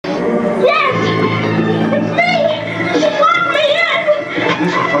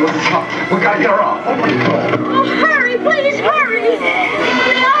We gotta get her off. Oh, hurry, please, hurry.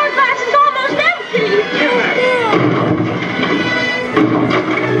 The hourglass is almost empty.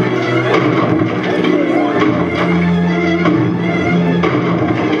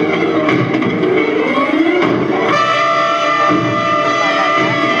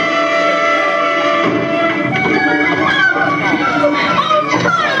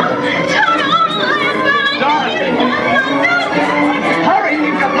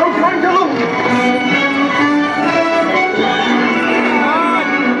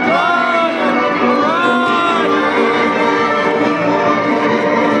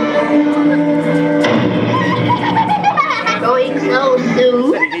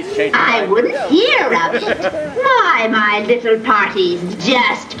 I wouldn't hear of it. Why, my little party's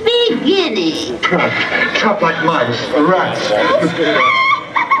just beginning. Chop like mice, rats.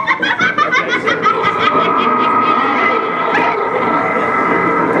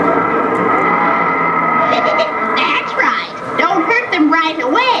 That's right. Don't hurt them right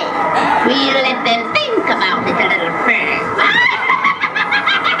away. We'll let them think about it a little first.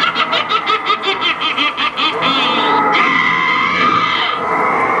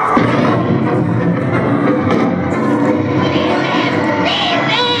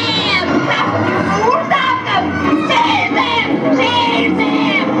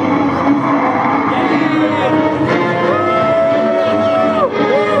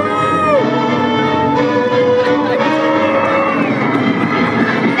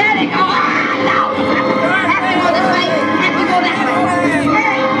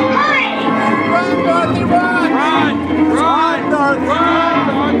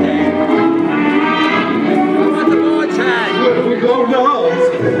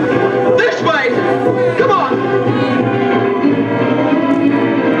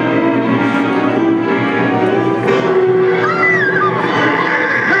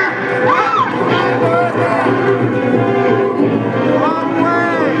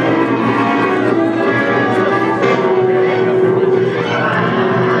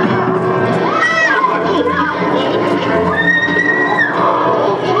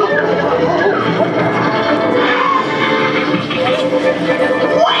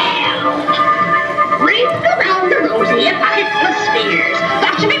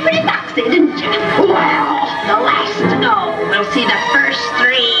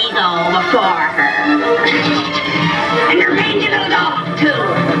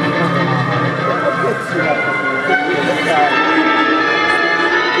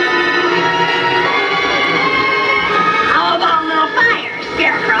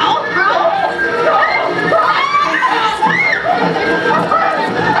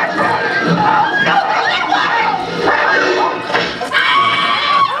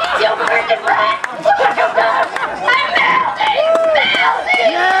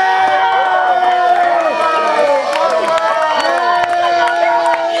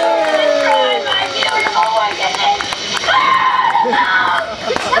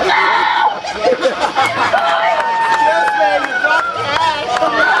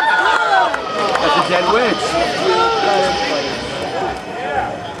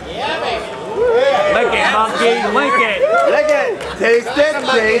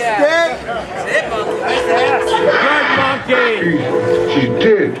 She's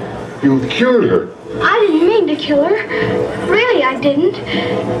dead. You killed her. I didn't mean to kill her. Really, I didn't.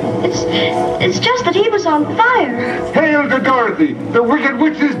 It's just that he was on fire. Hail to Dorothy! The Wicked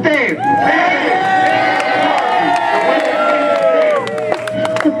Witch is dead!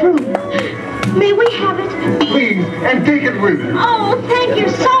 The broom. May we have it? Please, and take it with you. Oh, thank you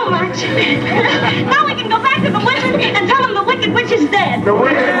so much. Now we can go back to the wizard and tell him the Wicked Witch is dead. The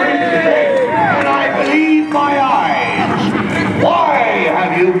Wicked Witch is dead. And I believe my eyes. Why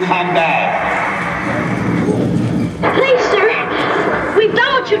have you come back? Please, sir, we've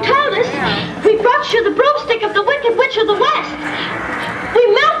done what you told us. We brought you the broomstick of the Wicked Witch of the West. We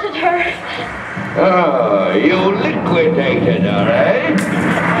melted her. Oh, you liquidated her, eh?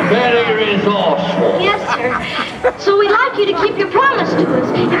 Very resourceful. Yes, sir. So we'd like you to keep your promise to us,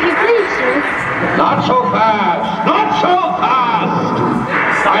 if you please, sir. Not so fast. Not so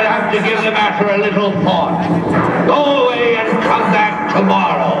fast. I'll have to give the matter a little thought. Go away and come back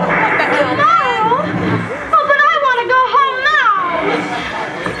tomorrow. Tomorrow? Oh, but I want to go home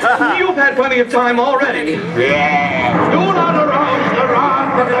now. You've had plenty of time already. Yeah. Do not arouse the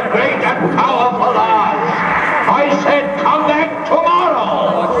wrath of the great and powerful Oz. I said come back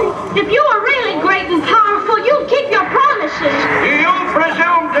tomorrow. If you were really great and powerful, you'd keep your promises. Do you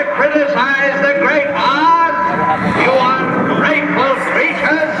presume to criticize the great Oz? You ungrateful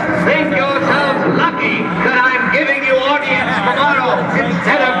creatures think yourselves lucky that I'm giving you audience tomorrow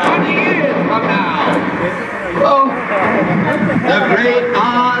instead of 20 years.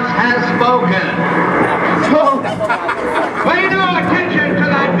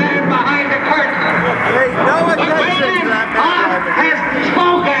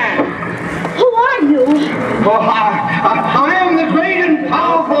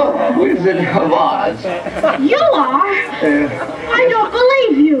 Wizard of Oz. You are? I don't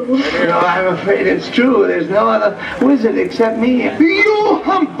believe you. No, I'm afraid it's true. There's no other wizard except me. You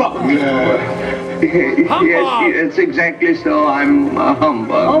humbug! Yes, it's exactly so. I'm a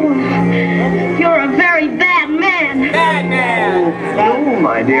humbug. Oh, you're a very bad man. Bad man. No,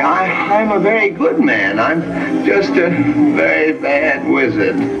 my dear, I'm a very good man. I'm just a very bad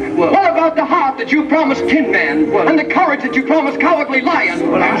wizard. What about the heart that you promised Tin Man? And the courage that you promised Cowardly Lion?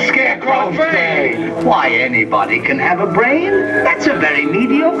 Well, I'm Scarecrow's brain. Why, anybody can have a brain. That's a very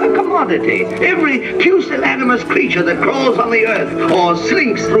mediocre commodity. Every pusillanimous creature that crawls on the earth or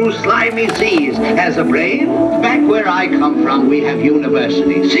slinks through slimy seas has a brain. Back where I come from, we have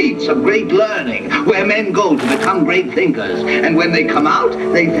universities, seats of great learning, where men go to become great thinkers. And when they come out,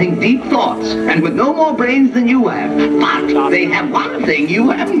 they think deep thoughts, and with no more brains than you have. But they have one thing you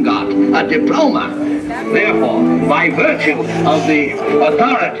haven't got, a diploma. Therefore, by virtue of the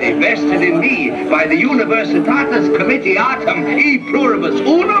authority vested in me by the Universitatis Comitiatum e Pluribus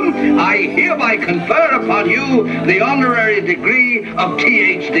Unum, I hereby confer upon you the honorary degree of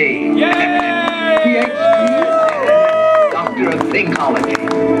Ph.D. Doctor of Thinkology.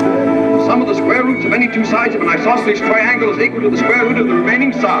 Sum of the square roots of any two sides of an isosceles triangle is equal to the square root of the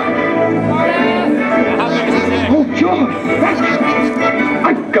remaining side. Oh, George,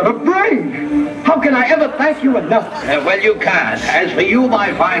 I've got a brain. How can I ever thank you enough? Well, you can't. As for you,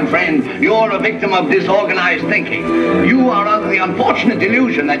 my fine friend, you're a victim of disorganized thinking. You are under the unfortunate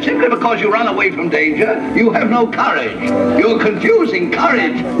delusion that simply because you run away from danger, you have no courage. You're confusing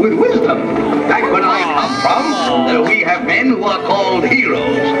courage with wisdom. Back when I come from, we have men who are called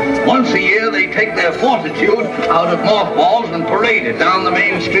heroes. Once a year, they take their fortitude out of mothballs and parade it down the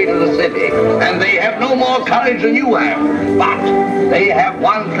main street of the city. And they have no more courage than you have. But they have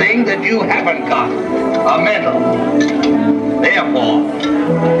one thing that you haven't got. A medal. Therefore,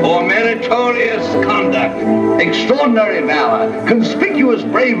 for meritorious conduct, extraordinary valor, conspicuous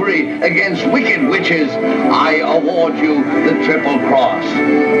bravery against wicked witches, I award you the Triple Cross.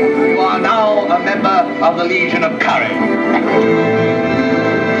 You are now a member of the Legion of Courage.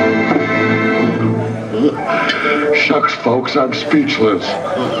 Shucks, folks, I'm speechless.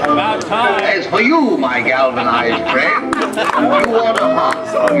 About time. As for you, my galvanized friend, you want a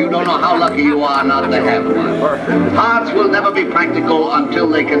heart. You don't know how lucky you are not to have one. Hearts will never be practical until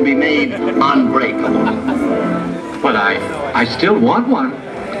they can be made unbreakable. But I still want one.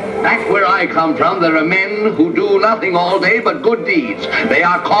 Back where I come from, there are men who do nothing all day but good deeds. They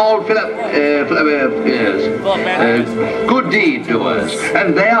are called good deed doers,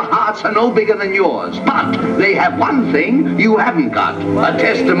 and their hearts are no bigger than yours. But they have one thing you haven't got, a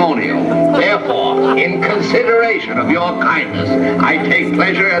testimonial. Therefore, in consideration of your kindness, I take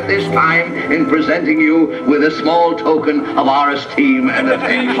pleasure at this time in presenting you with a small token of our esteem and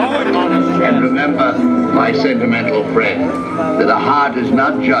affection. And remember, my sentimental friend, that a heart is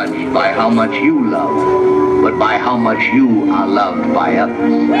not judged by how much you love, but by how much you are loved by others.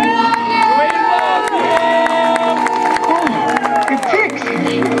 Oh, it ticks!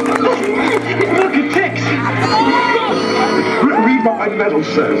 Look, it ticks! Read what my medal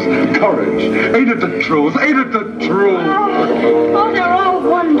says. Courage. Ain't it the truth? Ain't it the truth? Oh, they're all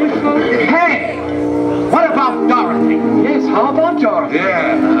wonderful. Hey! What about Dorothy? Yes, how about Dorothy?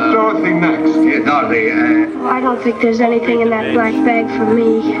 Yeah, Dorothy next. Yeah, Dorothy, I don't think there's anything in that black bag for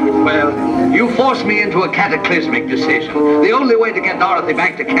me. well, you forced me into a cataclysmic decision. The only way to get Dorothy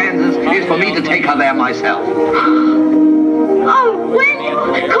back to Kansas is for me to take her there myself. Oh, will you?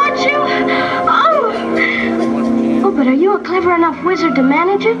 Could you? Oh, but are you a clever enough wizard to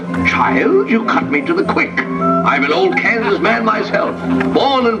manage it? Child, you cut me to the quick. I'm an old Kansas man myself,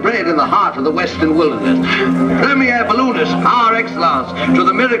 born and bred in the heart of the western wilderness. Premier balloonist par excellence to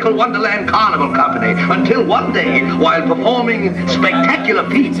the Miracle Wonderland Carnival Company, until one day, while performing spectacular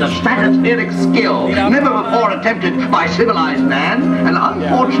feats of stratospheric skill, never before attempted by civilized man, an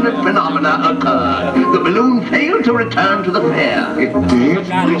unfortunate phenomena occurred. The balloon failed to return to the fair. It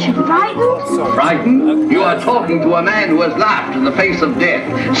did? Aren't you frightened? Frightened? You are talking to a man who has laughed in the face of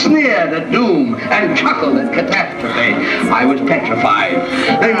death, sneered at doom, and chuckled at catastrophe. I was petrified.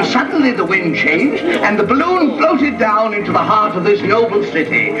 Then suddenly the wind changed, and the balloon floated down into the heart of this noble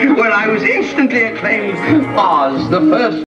city, where I was instantly acclaimed Oz, the first